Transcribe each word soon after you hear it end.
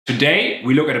Today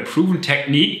we look at a proven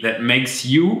technique that makes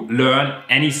you learn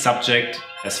any subject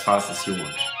as fast as you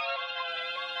want.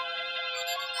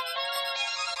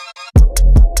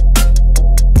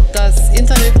 Das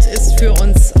Internet ist für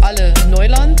uns alle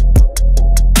Neuland.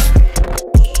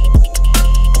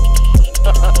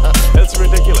 That's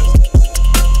ridiculous.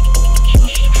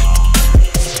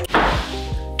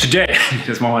 Today,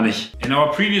 das machen wir nicht. In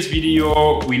our previous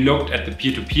video, we looked at the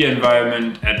peer-to-peer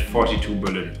environment at 42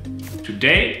 Berlin.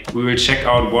 Today, we will check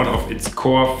out one of its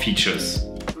core features,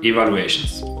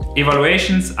 evaluations.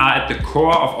 Evaluations are at the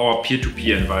core of our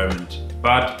peer-to-peer environment.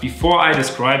 But before I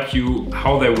describe you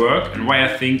how they work and why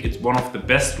I think it's one of the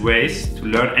best ways to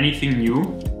learn anything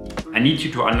new, I need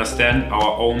you to understand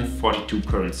our own 42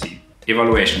 currency,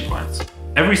 evaluation points.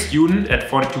 Every student at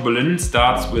 42 Berlin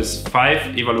starts with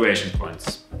 5 evaluation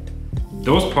points.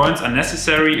 Those points are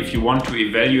necessary if you want to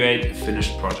evaluate a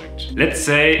finished project. Let's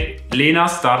say Lena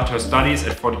started her studies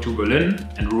at 42 Berlin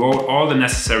and wrote all the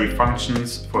necessary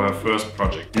functions for her first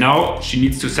project. Now she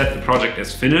needs to set the project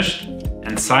as finished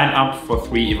and sign up for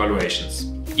 3 evaluations.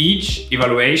 Each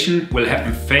evaluation will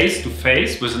happen face to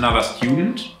face with another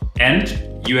student and,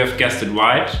 you have guessed it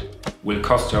right, will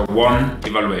cost her 1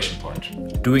 evaluation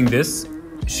point. Doing this,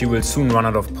 she will soon run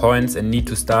out of points and need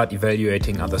to start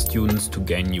evaluating other students to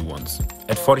gain new ones.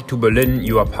 At 42 Berlin,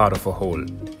 you are part of a whole.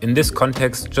 In this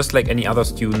context, just like any other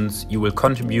students, you will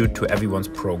contribute to everyone's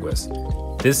progress.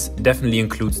 This definitely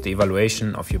includes the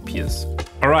evaluation of your peers.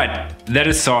 Alright, that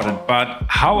is sorted, but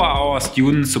how are our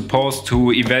students supposed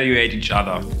to evaluate each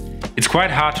other? It's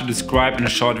quite hard to describe in a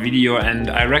short video, and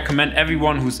I recommend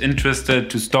everyone who's interested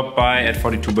to stop by at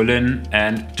 42 Berlin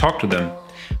and talk to them.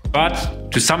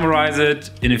 But to summarize it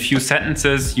in a few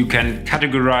sentences, you can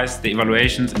categorize the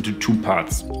evaluations into 2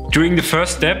 parts. During the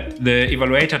first step, the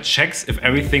evaluator checks if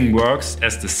everything works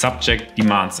as the subject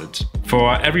demands it.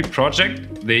 For every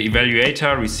project, the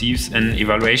evaluator receives an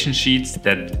evaluation sheet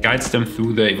that guides them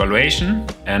through the evaluation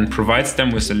and provides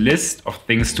them with a list of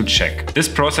things to check. This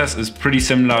process is pretty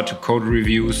similar to code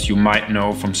reviews you might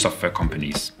know from software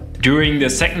companies. During the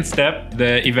second step,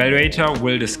 the evaluator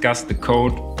will discuss the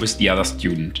code with the other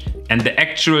student, and the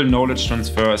actual knowledge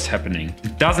transfer is happening.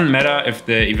 It doesn't matter if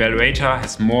the evaluator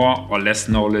has more or less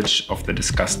knowledge of the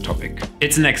discussed topic.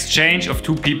 It's an exchange of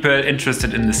 2 people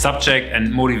interested in the subject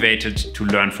and motivated to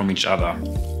learn from each other.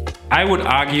 I would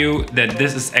argue that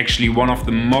this is actually one of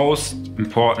the most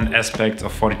important aspects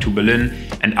of 42 Berlin,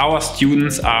 and our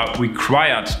students are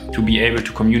required to be able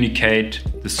to communicate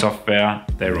the software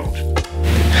they wrote.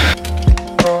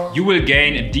 You will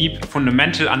gain a deep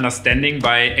fundamental understanding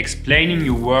by explaining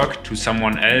your work to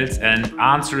someone else and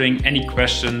answering any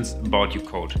questions about your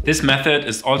code. This method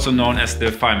is also known as the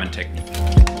Feynman Technique.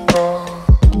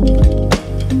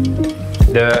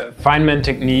 The Feynman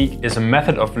Technique is a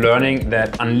method of learning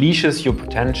that unleashes your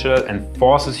potential and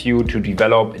forces you to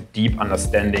develop a deep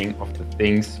understanding of the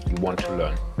things you want to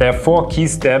learn. There are 4 key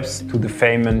steps to the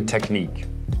Feynman Technique.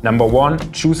 Number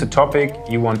 1, choose a topic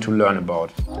you want to learn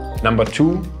about. Number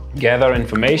 2, gather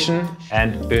information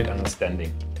and build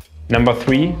understanding. Number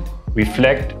 3,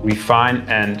 reflect, refine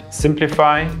and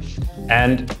simplify.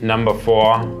 And number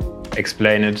 4,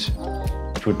 explain it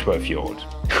to a 12-year-old.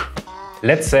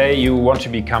 Let's say you want to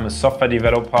become a software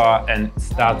developer and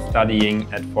start studying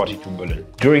at 42 Berlin.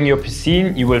 During your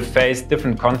PC, you will face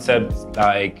different concepts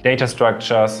like data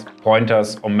structures,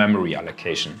 pointers or memory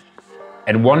allocation.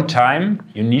 At one time,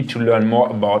 you need to learn more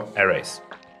about arrays.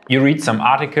 You read some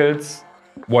articles,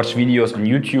 watch videos on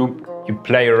YouTube, you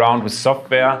play around with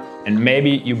software, and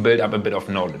maybe you build up a bit of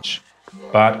knowledge.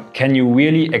 But can you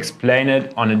really explain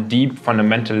it on a deep,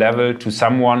 fundamental level to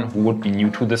someone who would be new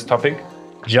to this topic?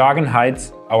 Jargon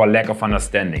hides our lack of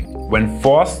understanding. When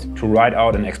forced to write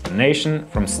out an explanation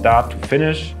from start to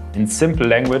finish, in simple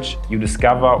language, you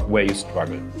discover where you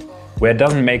struggle, where it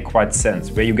doesn't make quite sense,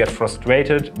 where you get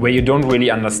frustrated, where you don't really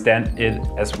understand it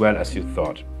as well as you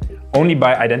thought. Only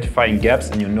by identifying gaps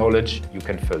in your knowledge, you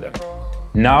can fill them.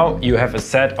 Now you have a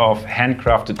set of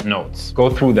handcrafted notes. Go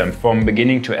through them from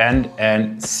beginning to end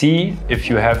and see if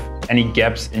you have any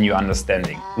gaps in your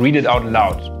understanding. Read it out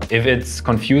loud. If it's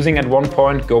confusing at one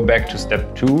point, go back to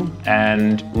step 2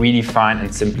 and redefine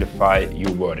and simplify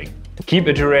your wording. Keep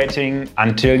iterating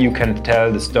until you can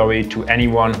tell the story to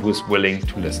anyone who is willing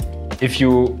to listen. If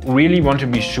you really want to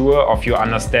be sure of your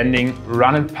understanding,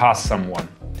 run it past someone.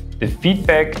 The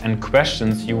feedback and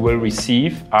questions you will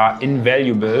receive are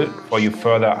invaluable for your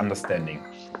further understanding.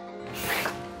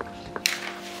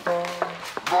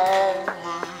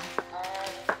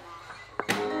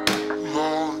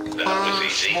 That was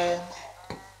easy.